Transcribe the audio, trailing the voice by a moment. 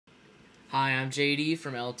Hi, I'm JD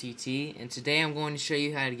from LTT, and today I'm going to show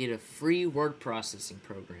you how to get a free word processing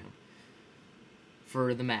program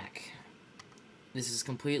for the Mac. This is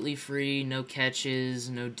completely free, no catches,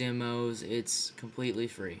 no demos, it's completely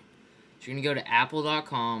free. So you're going to go to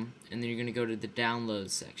apple.com, and then you're going to go to the download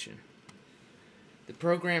section. The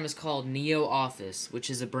program is called NeoOffice, which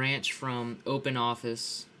is a branch from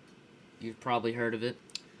OpenOffice. You've probably heard of it.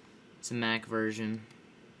 It's a Mac version,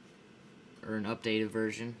 or an updated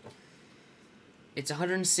version. It's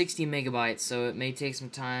 160 megabytes, so it may take some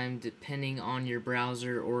time depending on your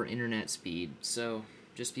browser or internet speed. So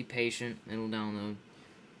just be patient, it'll download.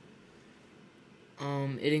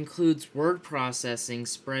 It includes word processing,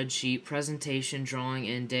 spreadsheet, presentation, drawing,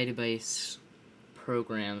 and database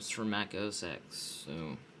programs for Mac OS X.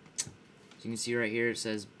 So as you can see right here, it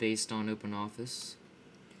says based on OpenOffice.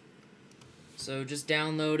 So just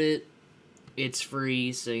download it. It's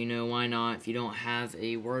free, so why not. If you don't have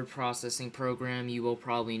a word processing program, you will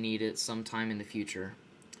probably need it sometime in the future.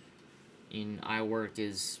 iWork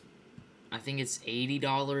is, I think it's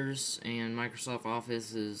 $80, and Microsoft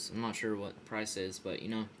Office is, I'm not sure what the price is, but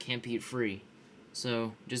can't beat free.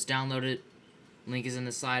 So just download it. Link is in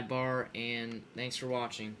the sidebar, and thanks for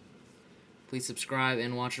watching. Please subscribe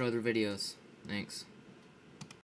and watch our other videos. Thanks.